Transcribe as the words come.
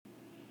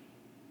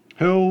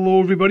Hello,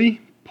 everybody.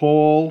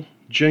 Paul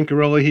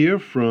Jancarella here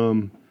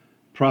from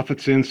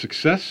Profits and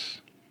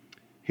Success.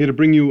 Here to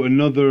bring you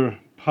another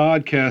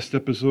podcast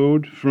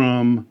episode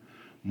from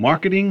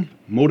Marketing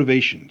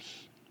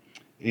Motivations.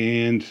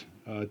 And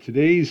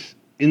today's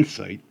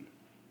insight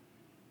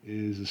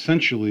is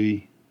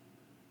essentially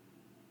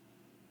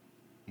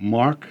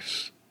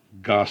Mark's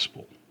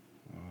gospel.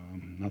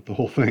 Not the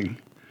whole thing,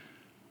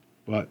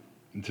 but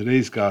in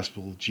today's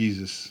gospel,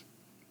 Jesus,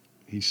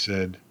 he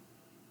said,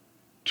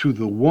 "To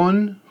the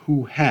one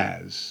who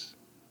has,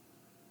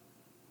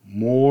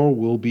 more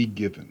will be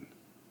given."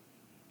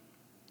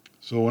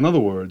 So in other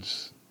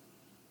words,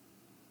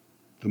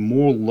 the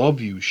more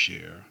love you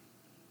share,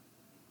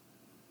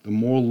 the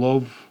more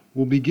love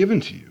will be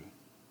given to you.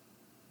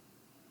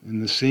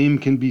 And the same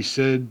can be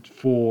said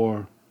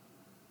for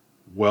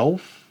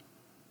wealth,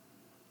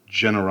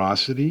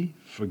 generosity,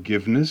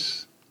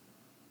 forgiveness,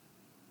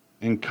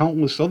 and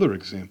countless other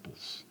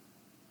examples.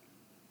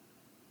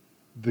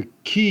 The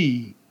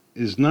key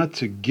is not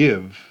to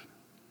give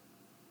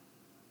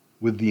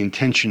with the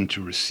intention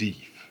to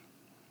receive.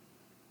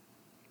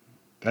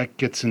 That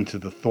gets into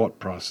the thought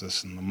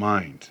process in the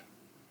mind.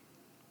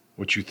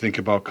 What you think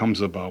about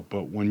comes about.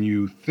 But when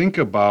you think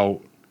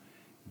about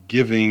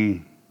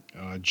giving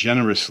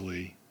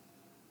generously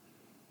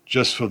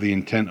just for the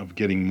intent of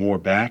getting more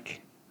back,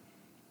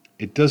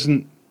 it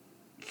doesn't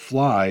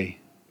fly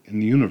in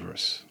the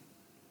universe.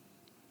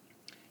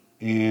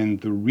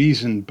 And the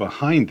reason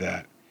behind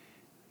that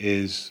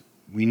is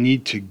we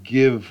need to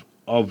give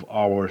of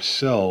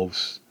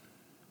ourselves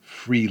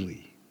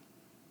freely.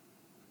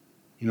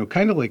 You know,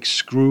 kind of like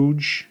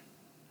Scrooge.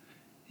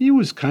 He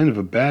was kind of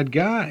a bad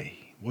guy.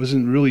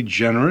 Wasn't really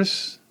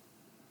generous.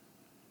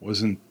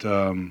 Wasn't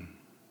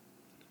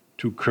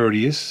too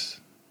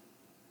courteous.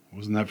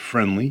 Wasn't that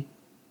friendly.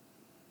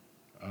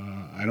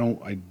 I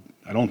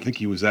don't think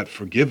he was that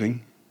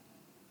forgiving.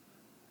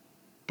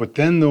 But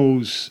then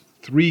those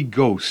three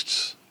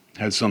ghosts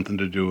had something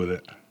to do with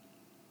it.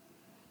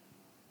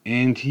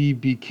 And he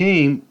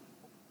became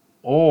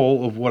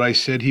all of what I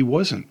said he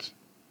wasn't.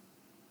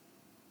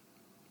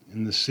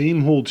 And the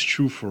same holds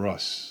true for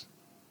us.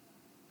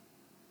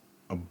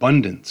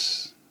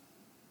 Abundance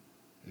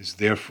is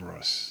there for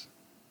us,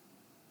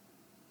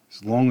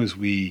 as long as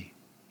we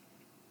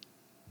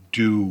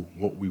do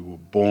what we were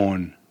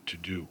born to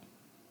do.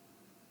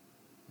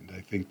 And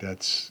I think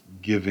that's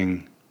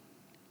giving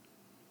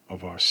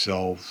of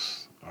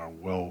ourselves, our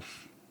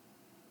wealth,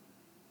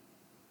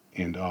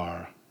 and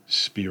our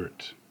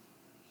spirit.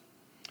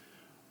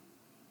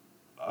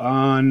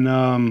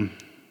 On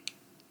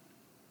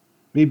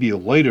maybe a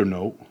lighter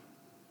note,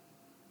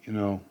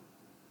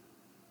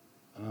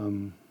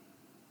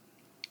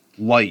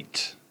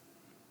 light,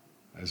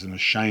 as in a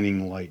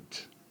shining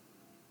light,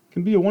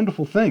 can be a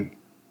wonderful thing.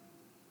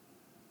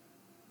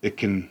 It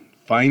can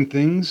find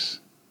things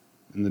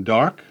in the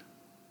dark,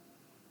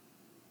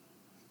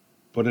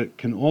 but it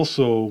can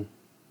also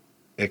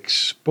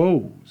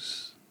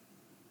expose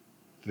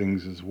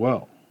things as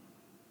well.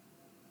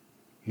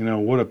 You know,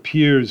 what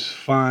appears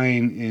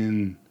fine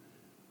in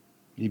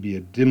maybe a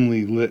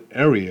dimly lit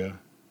area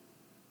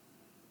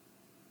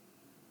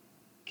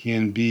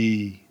can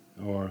be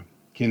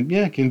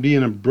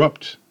an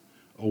abrupt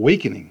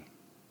awakening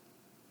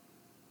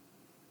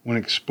when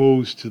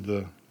exposed to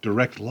the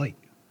direct light.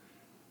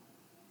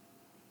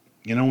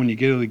 You know, when you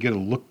get a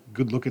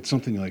good look at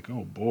something, you're like,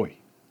 oh boy,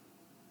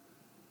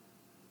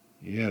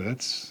 yeah,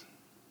 that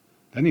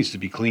needs to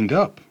be cleaned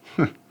up.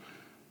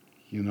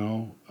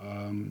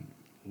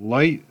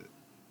 Light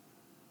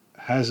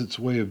has its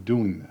way of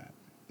doing that,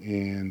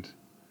 and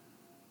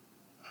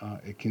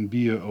it can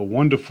be a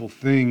wonderful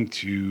thing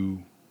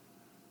to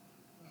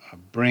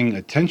bring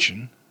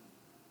attention.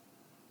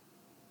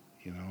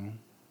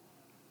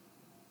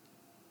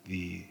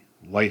 The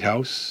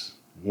lighthouse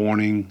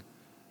warning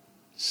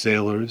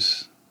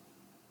sailors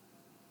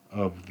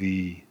of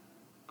the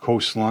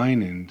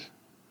coastline and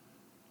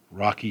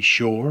rocky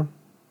shore.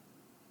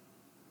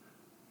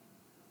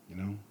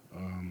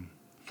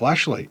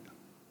 Flashlight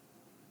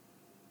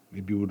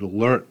maybe would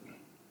alert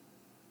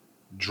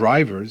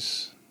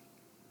drivers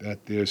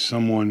that there's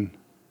someone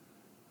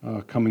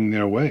coming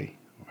their way,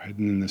 or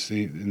heading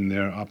in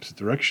their opposite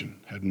direction,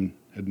 heading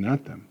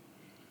at them.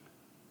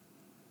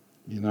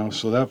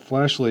 So that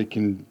flashlight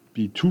can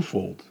be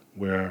twofold,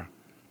 where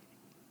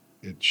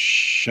it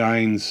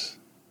shines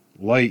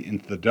light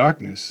into the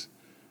darkness,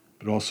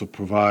 but also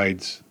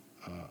provides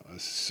a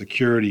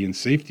security and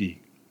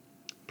safety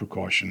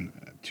precaution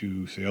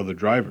to, say, other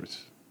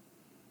drivers.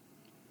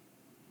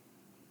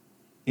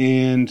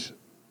 And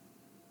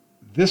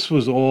this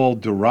was all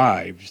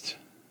derived,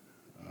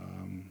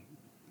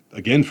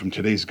 again, from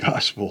today's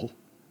gospel,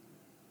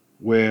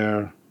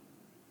 where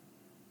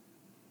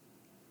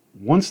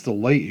once the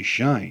light is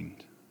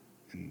shined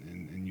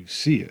and you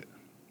see it,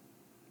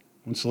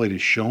 once the light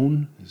is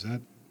shown, is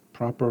that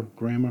proper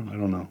grammar? I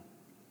don't know.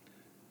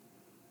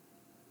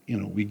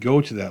 We go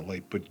to that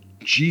light, but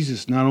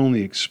Jesus not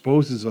only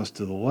exposes us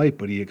to the light,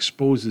 but he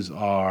exposes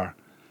our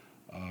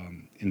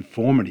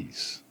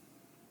infirmities,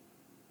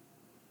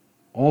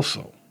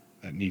 also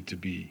that need to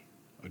be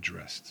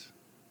addressed.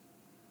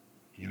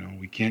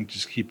 We can't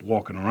just keep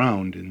walking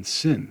around in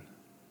sin.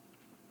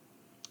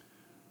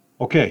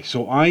 Okay,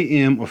 so I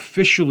am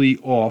officially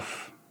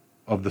off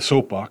of the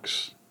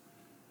soapbox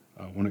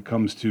when it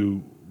comes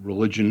to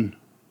Religion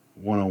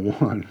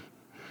 101.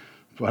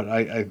 But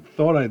I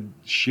thought I'd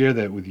share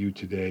that with you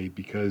today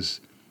because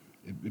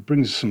it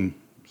brings some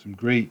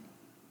great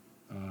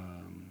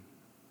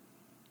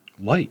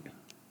light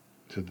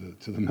to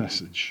the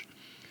message.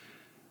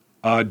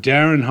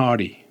 Darren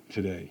Hardy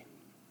today.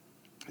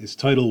 His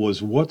title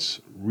was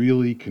 "What's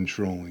Really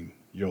Controlling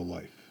Your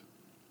Life?"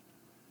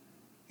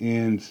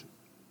 And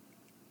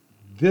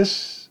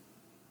this,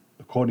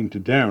 according to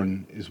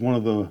Darren, is one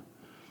of the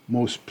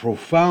most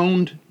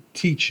profound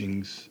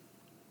teachings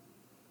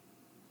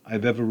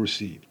I've ever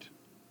received.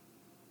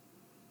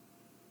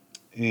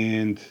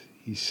 And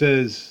he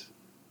says,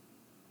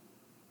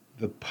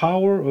 the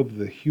power of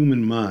the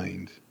human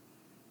mind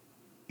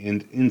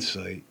and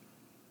insight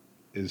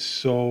is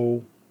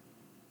so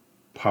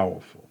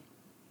powerful.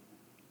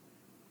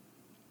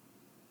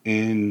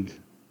 And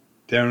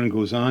Darren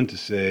goes on to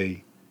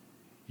say,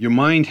 your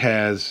mind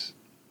has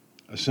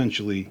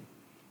essentially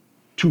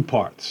two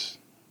parts.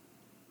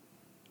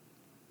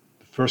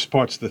 The first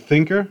part's the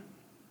thinker,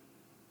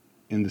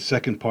 and the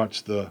second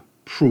part's the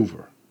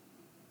prover,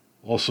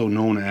 also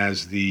known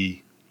as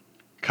the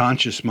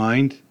conscious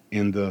mind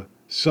and the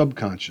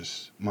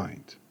subconscious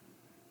mind.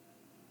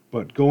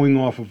 But going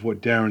off of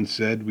what Darren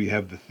said, we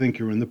have the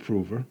thinker and the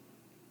prover.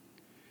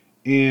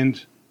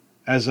 And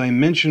as I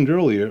mentioned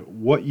earlier,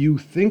 what you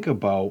think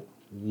about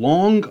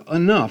long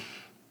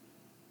enough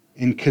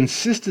and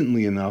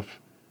consistently enough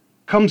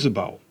comes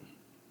about.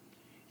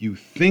 You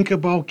think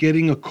about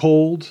getting a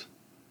cold,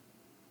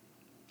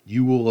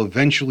 you will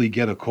eventually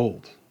get a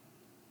cold.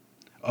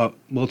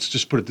 Let's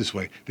just put it this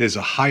way. There's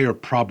a higher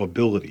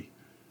probability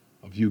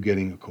of you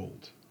getting a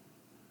cold.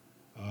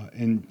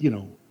 And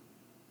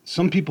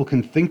some people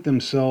can think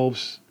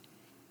themselves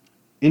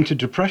into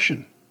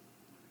depression.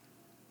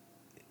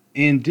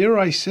 And dare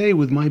I say,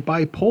 with my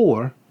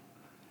bipolar,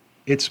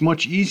 it's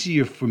much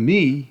easier for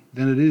me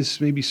than it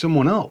is maybe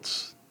someone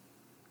else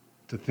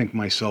to think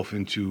myself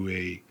into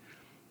a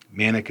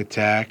manic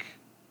attack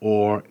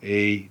or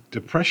a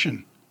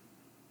depression.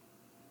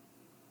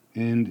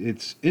 And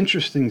it's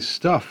interesting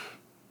stuff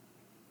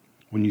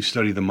when you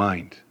study the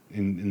mind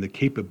and the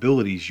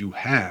capabilities you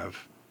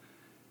have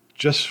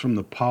just from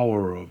the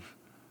power of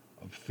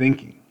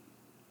thinking.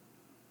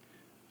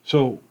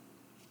 So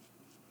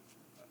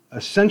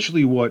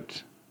essentially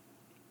what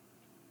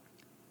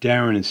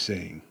Darren is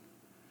saying,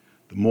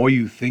 the more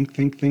you think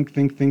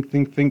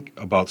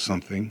about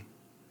something,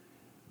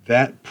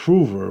 that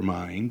prover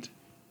mind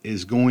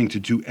is going to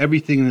do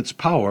everything in its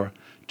power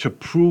to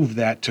prove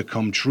that to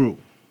come true,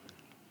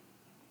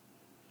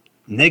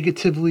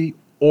 negatively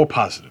or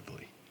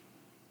positively.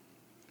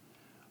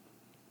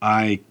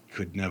 I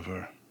could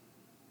never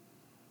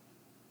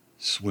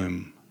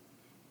swim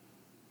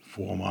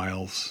 4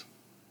 miles.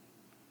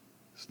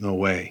 There's no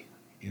way.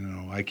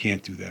 I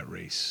can't do that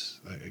race.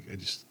 I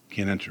just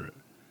can't enter it.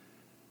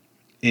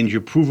 And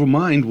your prover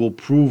mind will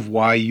prove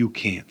why you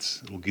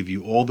can't. It will give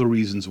you all the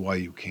reasons why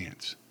you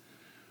can't.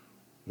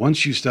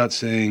 Once you start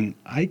saying,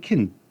 I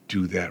can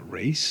do that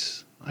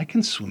race, I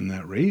can swim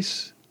that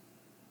race,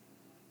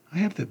 I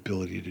have the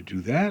ability to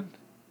do that.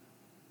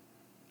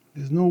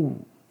 There's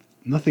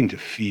nothing to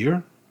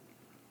fear.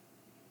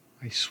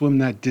 I swim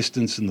that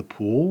distance in the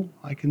pool.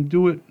 I can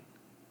do it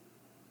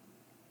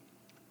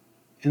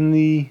in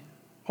the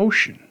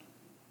ocean.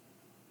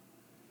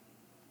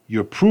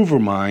 Your prover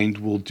mind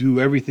will do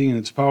everything in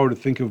its power to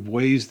think of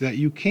ways that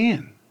you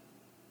can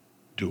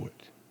do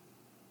it.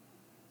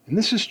 And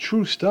this is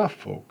true stuff,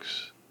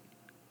 folks.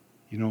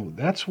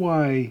 That's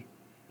why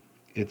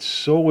it's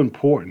so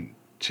important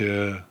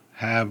to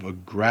have a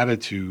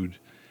gratitude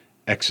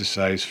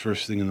exercise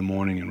first thing in the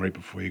morning and right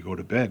before you go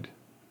to bed.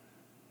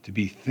 To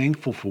be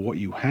thankful for what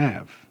you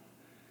have,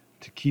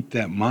 to keep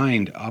that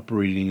mind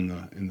operating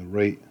in the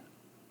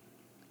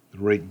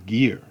right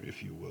gear,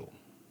 if you will.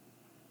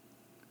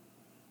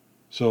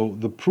 So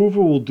the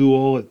prover will do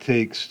all it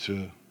takes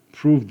to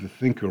prove the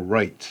thinker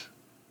right,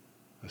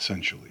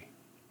 essentially.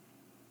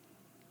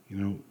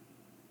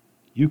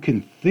 You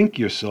can think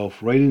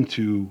yourself right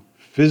into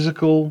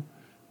physical,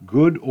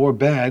 good or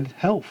bad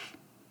health,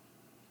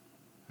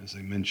 as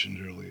I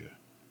mentioned earlier.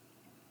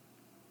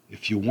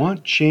 If you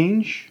want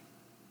change,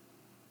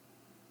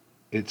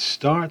 it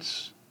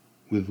starts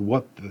with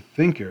what the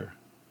thinker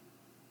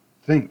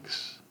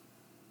thinks.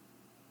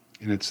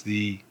 And it's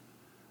the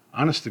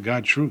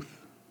honest-to-God truth.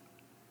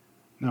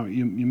 Now,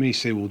 you may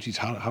say, well, geez,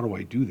 how do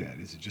I do that?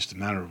 Is it just a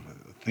matter of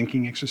a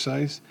thinking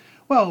exercise?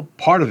 Well,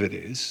 part of it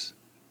is.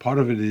 Part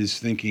of it is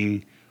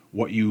thinking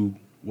what you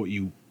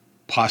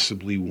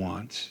possibly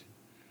want,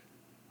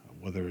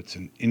 whether it's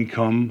an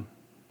income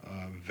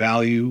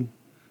value,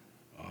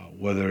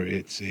 whether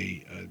it's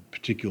a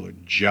particular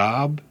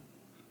job.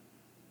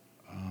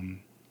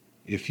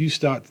 If you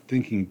start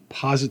thinking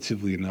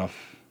positively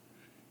enough,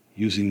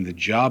 using the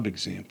job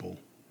example,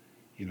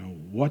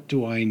 what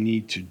do I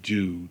need to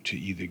do to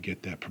either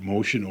get that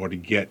promotion or to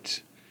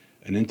get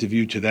an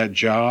interview to that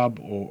job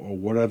or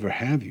whatever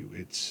have you.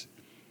 It's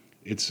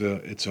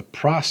a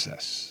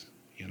process.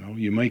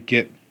 You might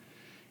get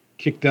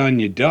kicked down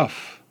your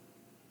duff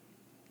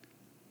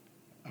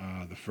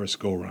the first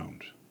go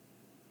round,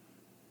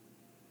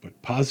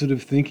 but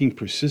positive thinking,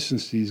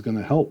 persistency is going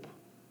to help.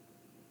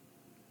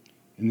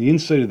 And the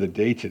insight of the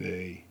day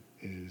today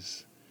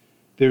is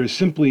there is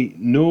simply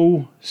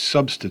no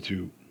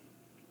substitute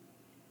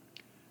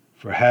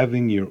for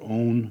having your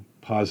own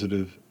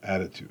positive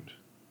attitude.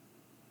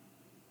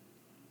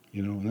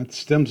 And that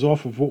stems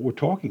off of what we're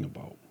talking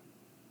about.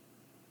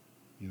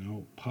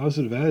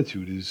 Positive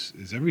attitude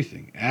is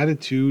everything.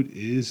 Attitude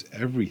is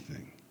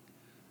everything.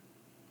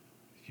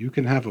 If you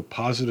can have a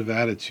positive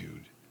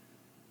attitude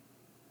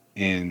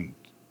and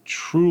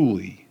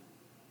truly,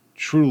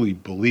 truly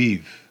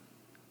believe,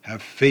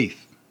 have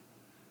faith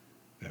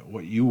that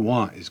what you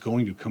want is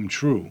going to come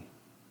true,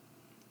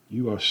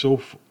 you are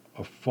so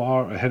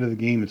far ahead of the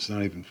game, it's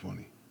not even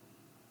funny.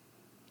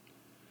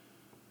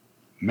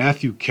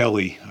 Matthew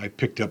Kelly, I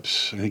picked up,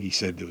 I think he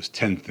said there was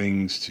 10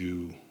 things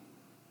to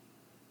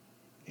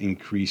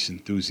increase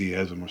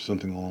enthusiasm or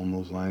something along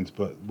those lines.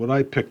 But what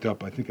I picked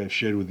up, I think I've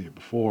shared with you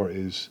before,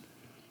 is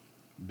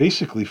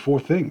basically 4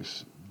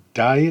 things: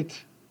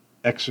 diet,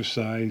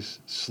 exercise,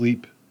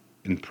 sleep,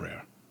 and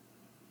prayer.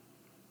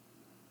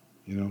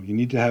 You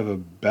need to have a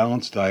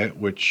balanced diet,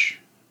 which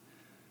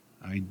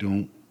I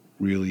don't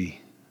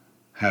really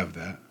have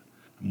that.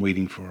 I'm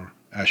waiting for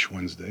Ash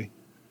Wednesday.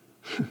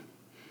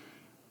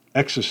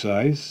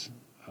 Exercise,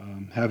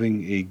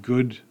 having a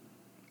good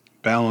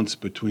balance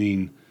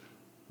between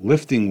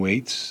lifting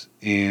weights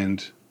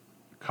and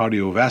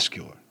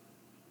cardiovascular.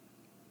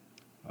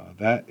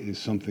 That is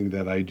something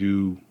that I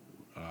do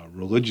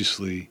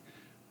religiously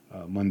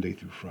Monday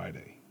through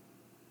Friday.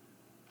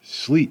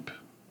 Sleep.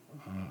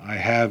 I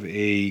have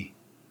a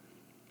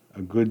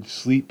good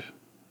sleep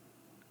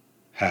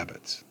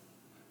habit.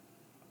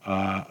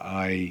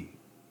 I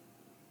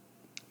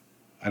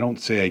don't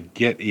say I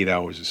get 8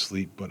 hours of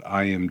sleep, but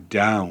I am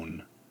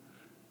down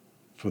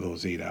for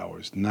those 8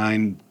 hours.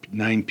 9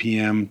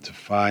 p.m. to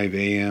 5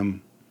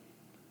 a.m.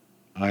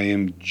 I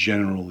am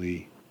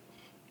generally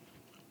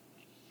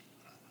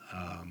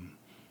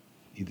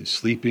either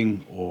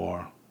sleeping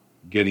or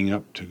getting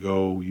up to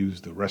go use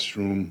the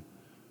restroom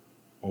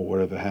or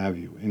whatever have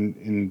you.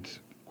 And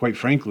quite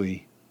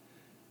frankly,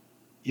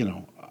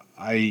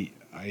 I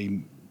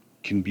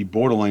can be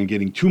borderline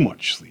getting too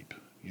much sleep.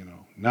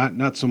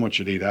 Not so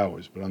much at 8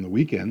 hours, but on the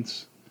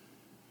weekends,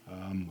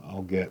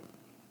 I'll get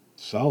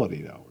solid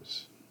 8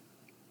 hours.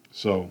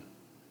 So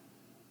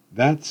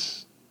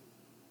that's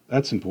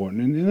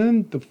important. And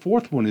then the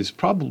 4th one is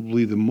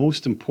probably the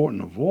most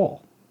important of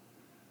all.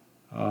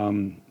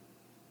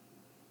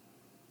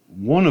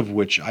 One of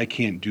which I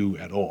can't do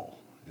at all,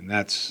 and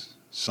that's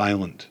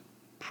silent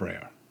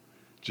prayer.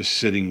 Just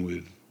sitting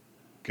with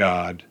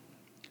God,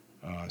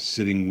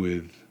 sitting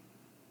with,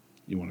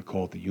 you want to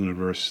call it the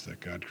universe that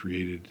God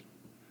created.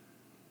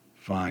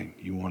 Fine.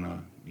 You want to,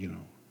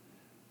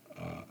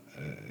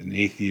 an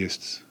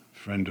atheist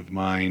friend of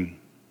mine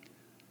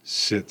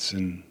sits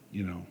and,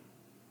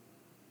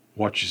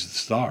 watches the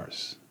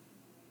stars.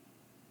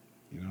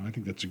 I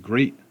think that's a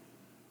great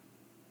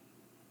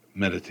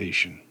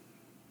meditation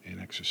and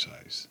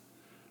exercise.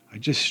 I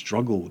just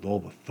struggle with all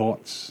the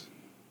thoughts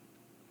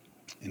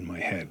in my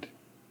head,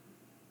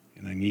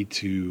 and I need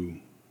to,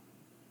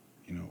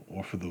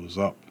 offer those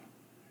up.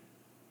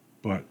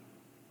 But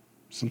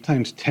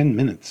sometimes 10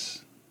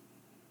 minutes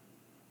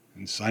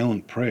in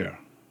silent prayer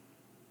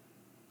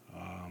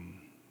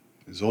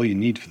is all you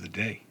need for the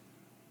day.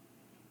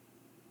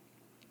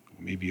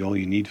 Or maybe all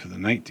you need for the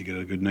night to get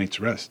a good night's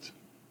rest.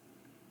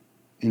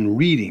 In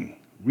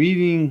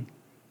reading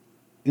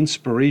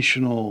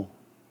inspirational,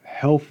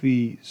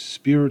 healthy,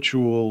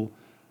 spiritual,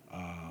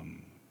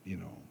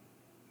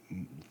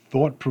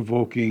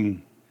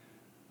 thought-provoking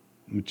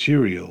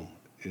material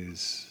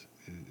is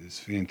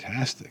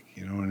fantastic,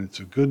 and it's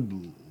a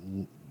good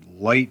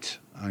light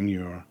on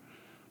your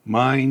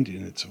mind,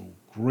 and it's a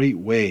great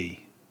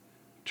way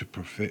to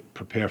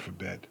prepare for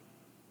bed.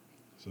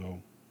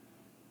 So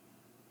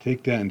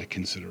take that into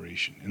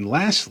consideration. And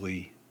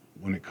lastly,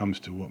 when it comes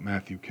to what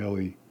Matthew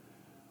Kelly,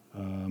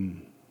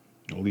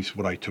 at least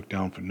what I took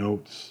down for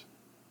notes,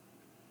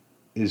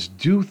 is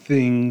do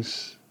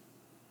things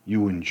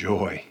you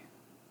enjoy.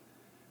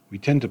 We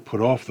tend to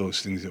put off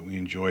those things that we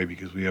enjoy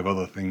because we have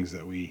other things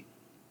that we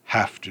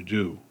have to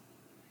do.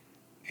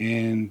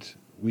 And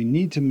we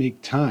need to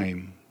make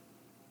time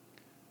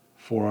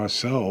for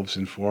ourselves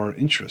and for our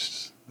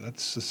interests.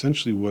 That's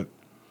essentially what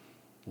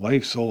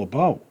life's all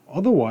about.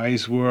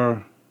 Otherwise,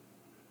 we're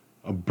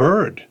a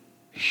bird,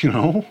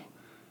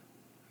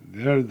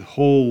 Their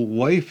whole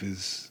life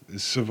is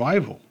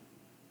survival.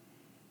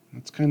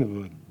 That's kind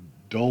of a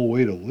dull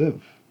way to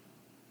live.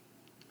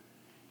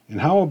 And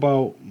how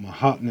about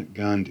Mahatma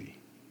Gandhi?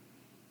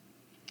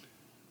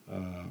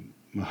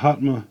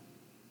 Mahatma,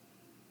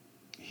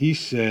 he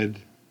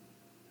said,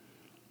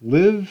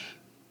 live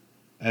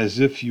as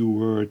if you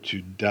were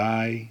to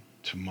die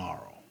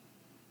tomorrow,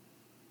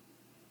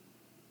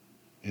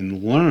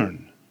 and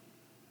learn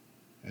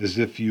as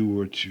if you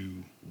were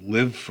to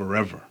live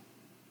forever.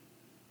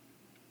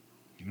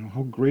 You know,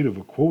 how great of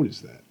a quote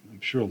is that?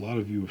 I'm sure a lot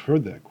of you have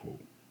heard that quote.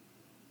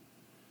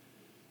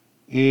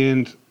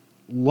 And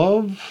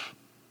love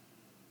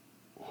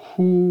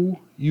who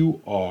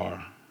you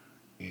are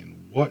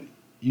and what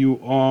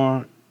you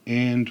are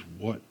and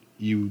what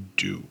you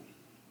do.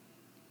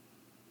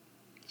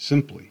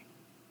 Simply.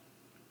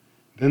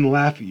 Then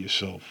laugh at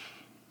yourself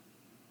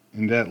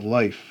and at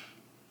life,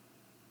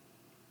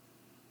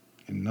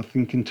 and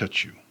nothing can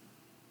touch you.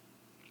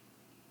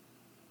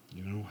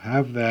 You know,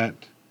 have that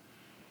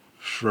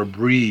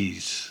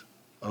Febreze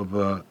of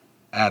a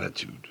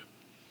attitude,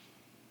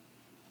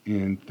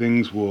 and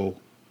things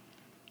will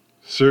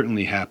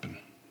certainly happen.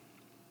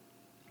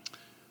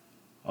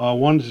 I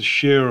wanted to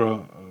share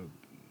a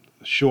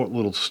short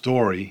little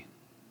story.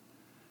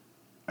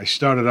 I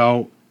started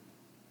out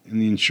in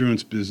the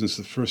insurance business.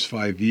 The first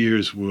 5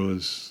 years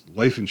was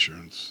life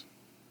insurance.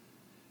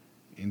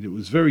 And it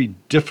was very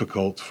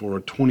difficult for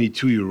a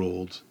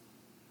 22-year-old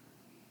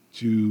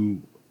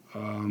to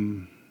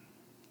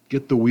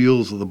get the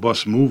wheels of the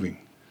bus moving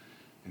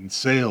in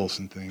sales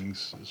and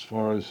things as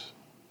far as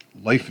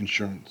life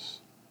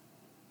insurance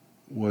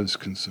was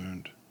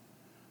concerned.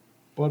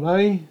 But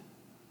I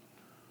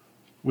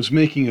was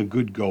making a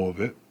good go of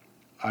it.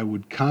 I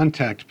would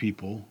contact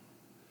people.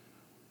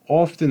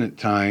 Often at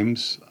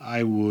times,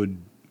 I would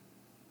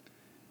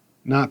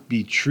not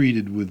be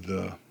treated with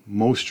the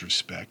most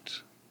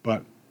respect,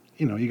 but,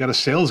 you know, you got a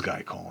sales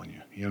guy calling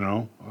you, you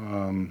know.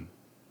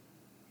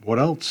 What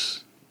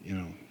else, you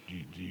know,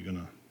 you're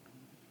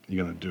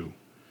gonna do?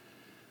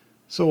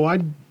 So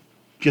I'd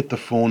get the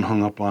phone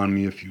hung up on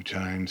me a few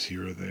times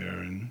here or there,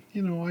 and,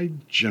 you know, I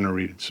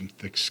generated some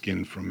thick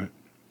skin from it.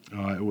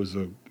 It was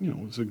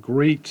a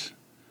great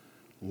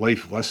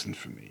life lesson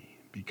for me,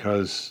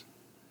 because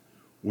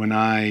when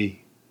I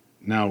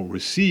now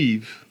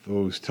receive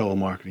those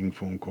telemarketing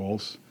phone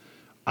calls,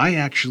 I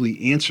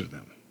actually answer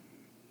them,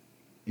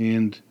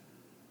 and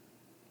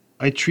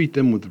I treat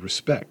them with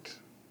respect.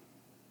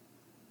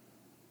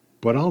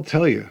 But I'll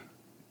tell you,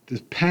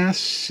 the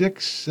past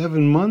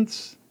 6-7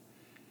 months,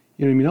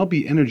 you know what I mean, I'll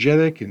be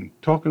energetic and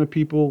talking to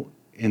people,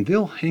 and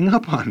they'll hang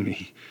up on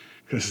me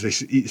because they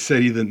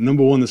said either,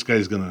 number one, this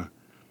guy's going to,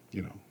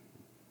 you know,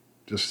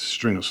 just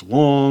string us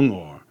along,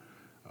 or,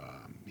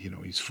 you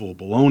know, he's full of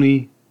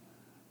baloney.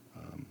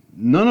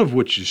 None of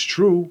which is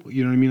true.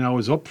 You know what I mean? I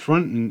was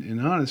upfront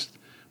and honest.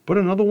 But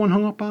another one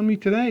hung up on me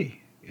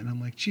today. And I'm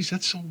like, geez,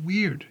 that's so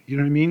weird. You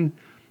know what I mean?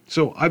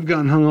 So I've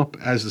gotten hung up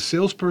as the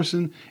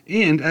salesperson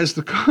and as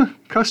the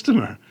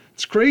customer.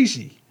 It's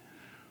crazy.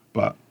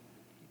 But,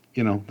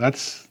 you know,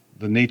 that's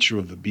the nature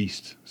of the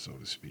beast, so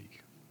to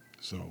speak.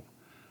 So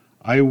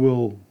I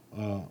will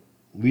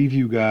leave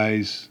you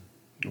guys,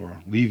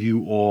 or leave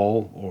you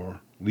all, or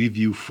leave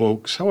you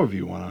folks, however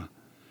you want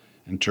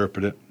to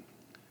interpret it,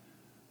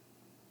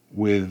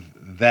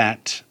 with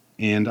that.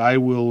 And I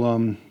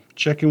will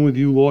check in with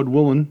you, Lord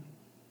willing,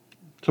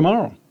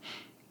 tomorrow.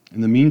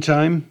 In the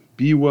meantime,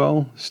 be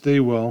well, stay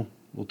well.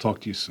 We'll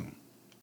talk to you soon.